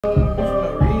We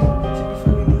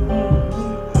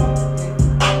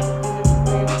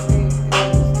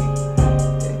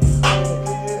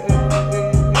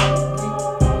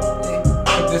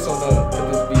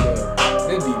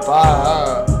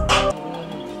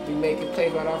making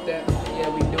plays right off that.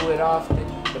 Yeah, we do it often,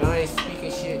 but I ain't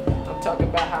speaking shit. I'm talking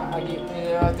about how I get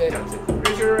out there.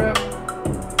 Richard up.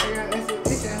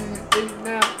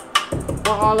 Now. Want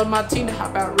all of my team to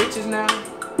hop out riches now.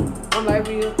 I'm like,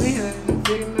 I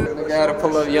gotta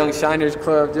pull up Young Shiners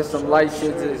Club, just some light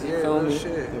shit. Just, you feel me?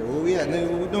 Where we at, nigga?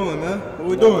 What we doing, man? What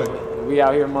we doing? We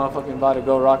out here, motherfucking, about to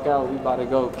go rock out. We about to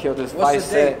go kill this fight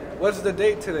set. What's the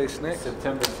date today, Snicks?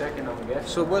 September 2nd, I'm guessing.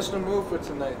 So what's the move for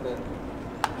tonight then?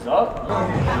 What's up? About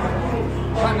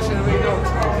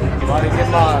to get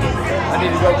my, I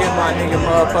need to go get my nigga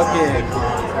motherfucking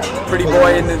pretty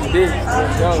boy in this bitch.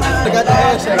 Let's go. I got the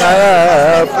handshake.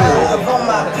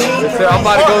 I'm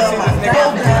about to go see this nigga.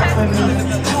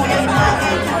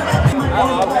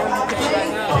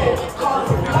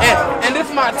 And this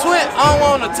my twin, I don't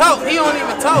want to talk. He don't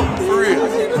even talk, for real.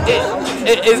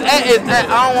 It's at,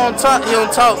 I don't want to talk, he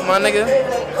don't talk, my nigga.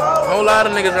 A whole lot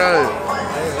of niggas around here.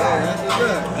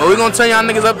 But we gonna turn y'all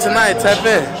niggas up tonight, tap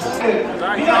in.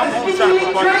 You know, I'm always trying to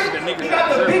put the niggas that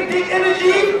deserve it.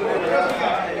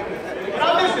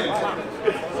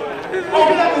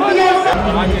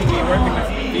 I can be working to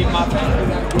feed my family,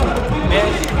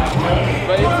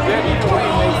 but it's good either way. I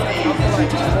feel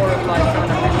like it's more of like trying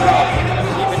to figure out,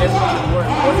 even if it doesn't work,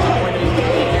 what's the point of you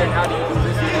being here and how do you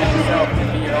position yourself to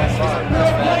be your own star?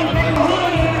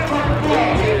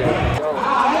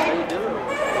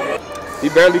 He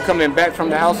barely coming back from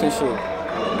the house and shit.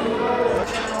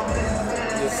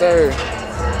 Yes, sir.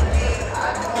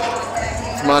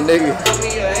 It's my nigga.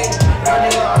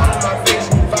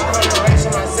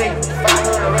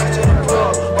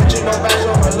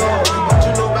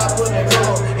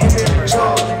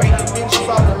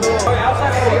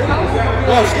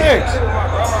 Yo, Snicks.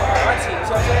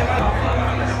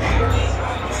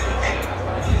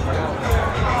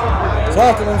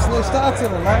 Talk to them, Snicks. Talk to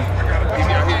them, man.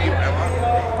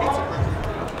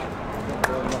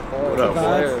 What up,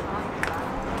 boy?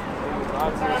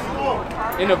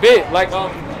 In a bit, like, I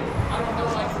don't know,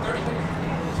 like 30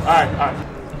 minutes. Alright. I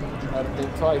had to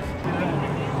think twice.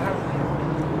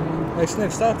 Hey,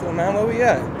 Snicks, talk to them, man. Where we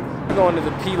at? We're going to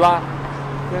the P-Lot.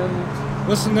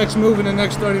 What's the next move in the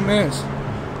next 30 minutes?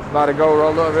 About to go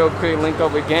roll up real quick, link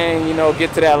up with gang, you know,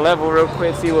 get to that level real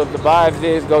quick, see what the vibes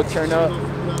is, go turn up,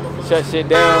 shut shit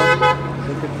down,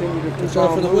 and continue to keep Watch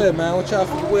out for the whip, man. Watch out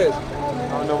for the whip. I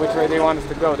don't know which way they want us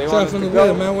to go. They Watch want out us for to the go.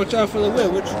 whip, man. Watch out for the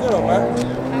whip. What you doing, man?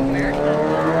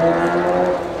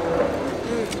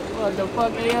 What the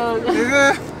fuck, yo?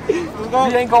 Nigga.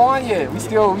 We ain't go on yet. We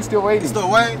still waiting. Still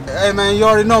waiting? Hey, man, you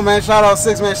already know, man. Shout out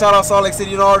Six, man. Shout out Salt Lake City.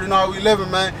 You already know how we living,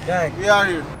 man. Dang. We out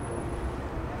here.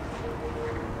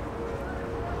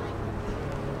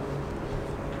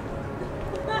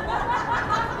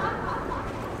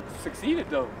 Succeeded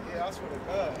though. Yeah, I swear to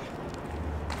God.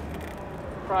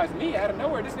 Surprised me out of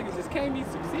nowhere. This nigga just came. He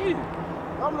succeeded.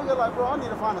 I'm looking like, bro, I need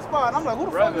to find a spot. I'm like, who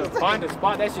the fuck is this? Find a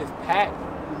spot. That shit's packed.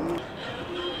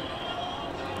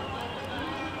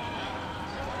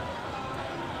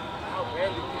 How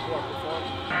rarely people are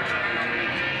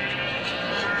performing.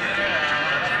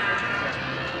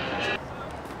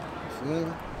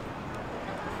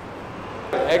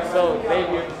 EXO,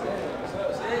 Xavier.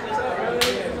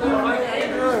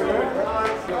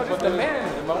 What's the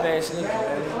man? My man Snicks.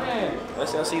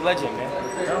 Let's go see Legend, man.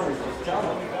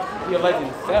 He a legend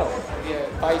himself. Yeah,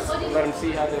 fights, let him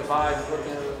see how their vibes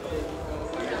looking.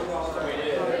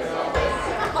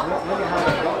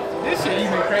 This shit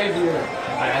even crazier.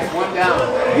 That's one down.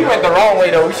 We went the wrong way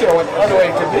though. We should have went the other way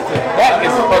because this is that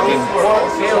is fucking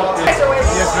sales.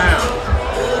 Yes, ma'am.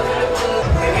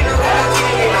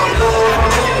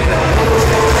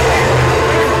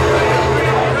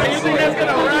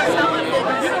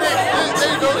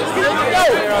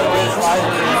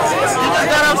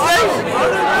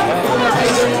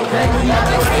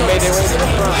 They made their way to the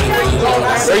front.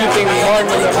 Where you think we hard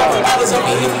in the car?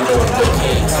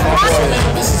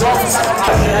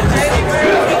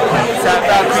 Shout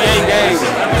out Create Gang.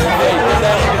 Shout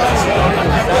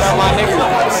out my niggas.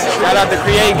 Shout out the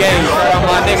Create Gang. Shout out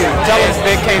my niggas. Tell us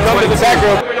Big came over to the back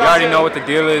row. You already know what the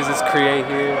deal is. It's Create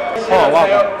here. Oh, walk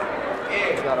with him.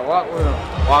 You gotta walk with him.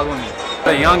 Walk with me.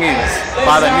 The youngins,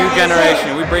 by the new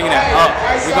generation, we bringing it up.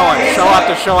 We going show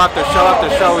after show after show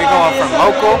after show. We going from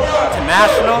local to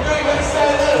national,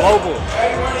 global.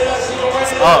 It's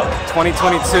up,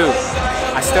 2022.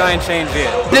 I still ain't changed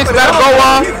yet. Snicks gotta go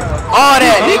off. All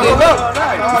that, nigga.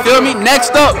 You feel me?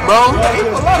 Next up, bro.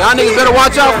 Y'all niggas better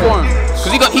watch out for him. Cause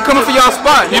he coming for y'all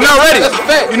spot. You're not ready. That's a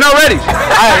fact. You're not ready.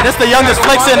 Alright, that's the youngest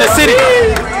flexer in the city.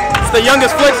 It's the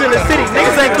youngest flexer in the city.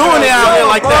 Niggas ain't doing it out here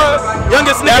like that.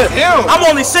 Youngest nigga. I'm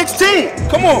only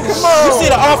 16. Come on. You see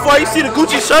the off-white, you see the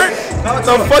Gucci shirt? What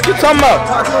the fuck you talking about?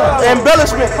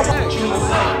 Embellishment.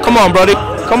 Come on, brody.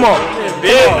 Come on.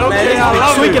 Big, man.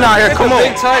 Tweaking out here. Come on.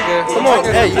 Come on.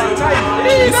 Hey,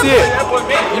 you see it?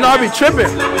 You know I be tripping.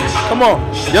 Come on.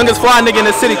 Youngest fly nigga in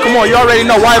the city. Come on. You already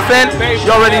know. YFN? You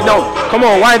already know. Come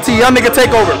on. YNT. Young nigga take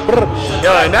over.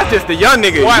 Yo, and that's just the young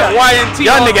nigga. YNT.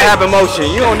 Young nigga have emotion.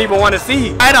 You don't even want to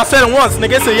see. I said it once.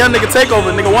 Nigga, it's a young nigga take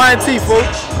over. Nigga, YNT, fool.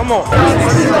 Come on.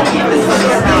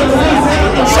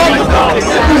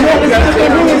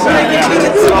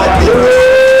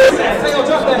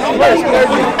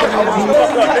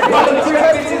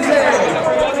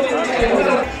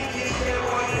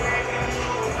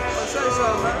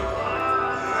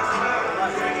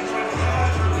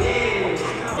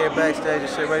 Get backstage and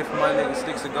shit, ready for my nigga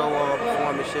Snicks to go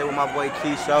perform and shit with my boy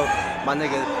Key Show. My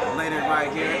nigga later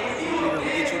right here. We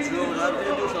get you jewelry. Let's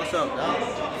introduce yourself, dog.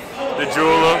 The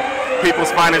jeweler,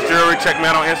 People's Finest Jewelry. Check me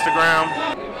out on Instagram.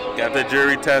 Got the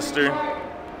jewelry tester.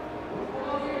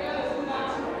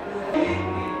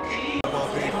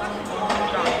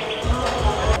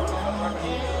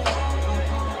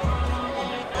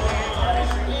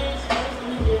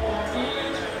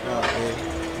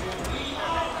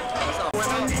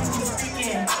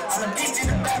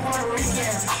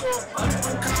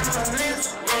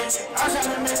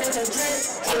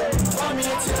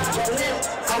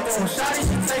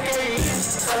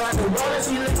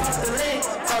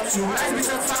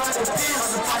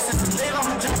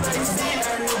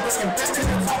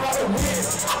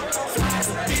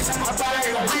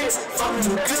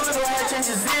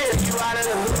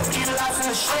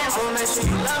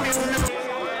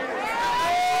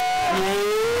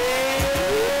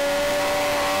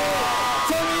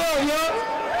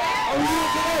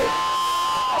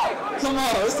 Come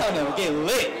on, it's time to get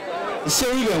lit. The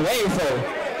shit we been waiting for.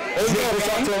 Let's go,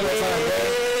 talk to him that time, bro.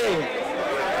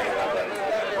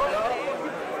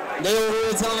 They were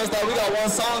really telling us that we got one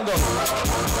song though.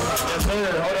 Yes,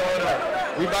 sir. Hold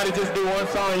on. We about to just do one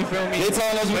song, you feel me? They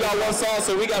telling us we got one song,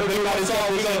 so we gotta do one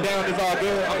song. We got down, it's all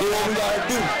good. Do what we gotta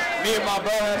do. Me and my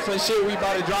bro have some shit we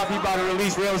about to drop. He about to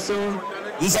release real soon.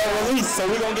 This our release, so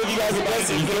we gonna give you guys a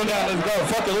blessing. You feel down? Let's go.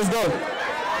 Fuck it, let's go.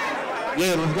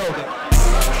 Yeah, let's go.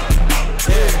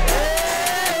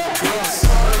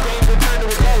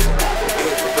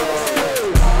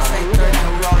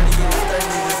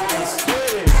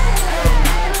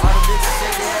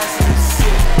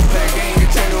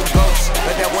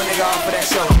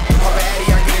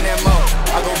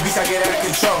 I get out of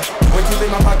control. When you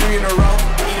leave my pop 3 in a row,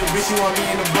 eat a bitch, you want me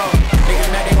in the bro. Niggas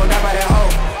mad, they gon' die by that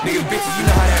hoe. Niggas bitches, you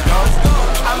know how that goes.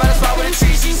 I'm at a spot with a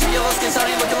tree, she see yellow skin,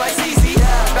 shawty looking like CC.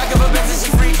 Back up a Benz,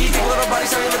 she freaky, take a little body,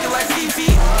 shawty looking like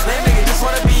Fifi. Lame nigga just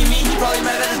wanna be me, he probably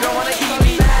mad that his girl wanna eat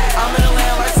me. I'm in a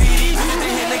land like CD, 2 3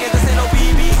 hit nigga, this ain't no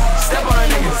BB. Step on a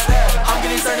nigga, I'm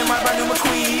getting started in my brand new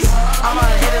McQueens. I'm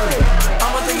out of Italy,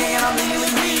 I'm with the gang and I'm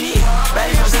immediately greedy.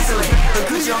 Baddie from Sicily, the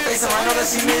coochie on FaceTime, I know that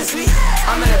she miss me.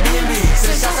 I'm in a B&B,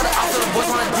 send shots to the out, so the boys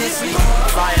wanna diss me.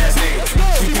 Fly ass nigga,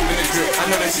 she keepin' the drip, I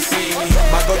know that she see me.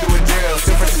 Might go do a drill,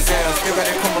 still fresh as hell, still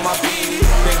got that comb on my beanie.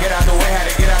 Then get out the way, had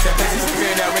to get out that place, he's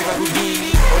appearing that ring like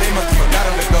Houdini. Oh, they must have forgot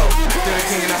him to go. Still the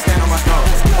king and I stand on my throne.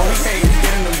 Oh, he say he's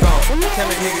getting them gone. Tell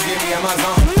me niggas get me at my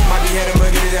zone. Might be headed,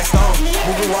 but get it that stone.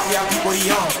 Moving, walk, y'all people, he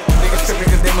on. Niggas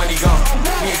trippin' cause they money gone.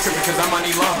 Me ain't trippin' cause I'm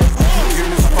money long. Keep your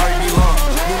new safari be long.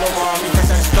 You know more on me,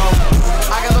 fresh as stone.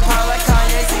 I got the power like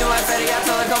Kanye, singing like Fetty, I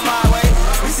tell her come my way.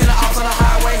 We seen the ops on the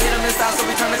highway, hit them in style, so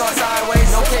we tryna go sideways.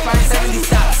 No cape, I ain't saving these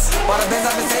stops. While the Benz,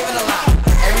 I've been saving a lot.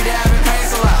 Every day I've been praying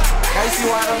so loud. Now you see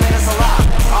why I don't man, it's a lot.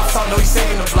 Off top, know he's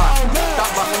saving the block. Stop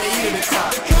block when they eat at the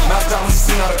top. Mouth down when you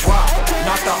see all the guap.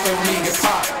 Knocked off when we get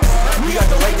popped. We got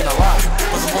the lake in a lot.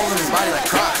 Put some holes in his body like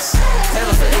Crocs.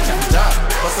 Taylor for H for job.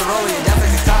 Bust the rollie and that's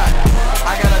like a tie.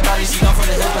 I got a thotty, she come from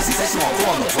the hill, but she said she won't go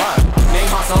on the block. Name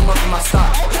hot, so I'm up in my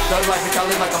stock. Thug life, I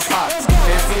live like a pop.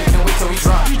 Fan Phoenix and wait till we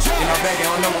drop. In our bag, they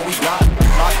don't know what we got.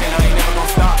 Locked in, I ain't never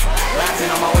gonna stop. Laughing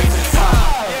on my way to the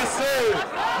top. Yes, sir.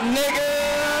 Nigga.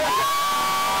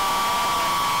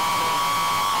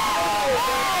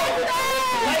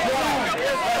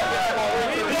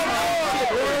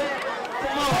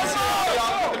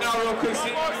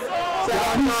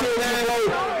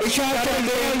 Shout out to the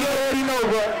man, you already know,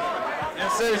 bro.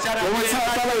 Yes, sir. Shout out One more time,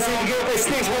 fellas, if you give it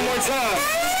Snicks one more time.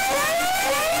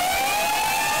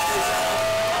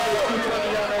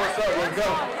 Let's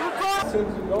go.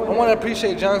 I want to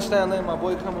appreciate John Stanley and my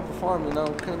boy coming and perform. You know,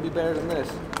 couldn't be better than this.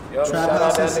 Trap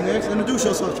House and Snicks. Introduce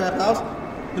yourself, Trap House.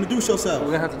 Introduce yourself.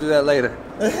 We're gonna have to do that later.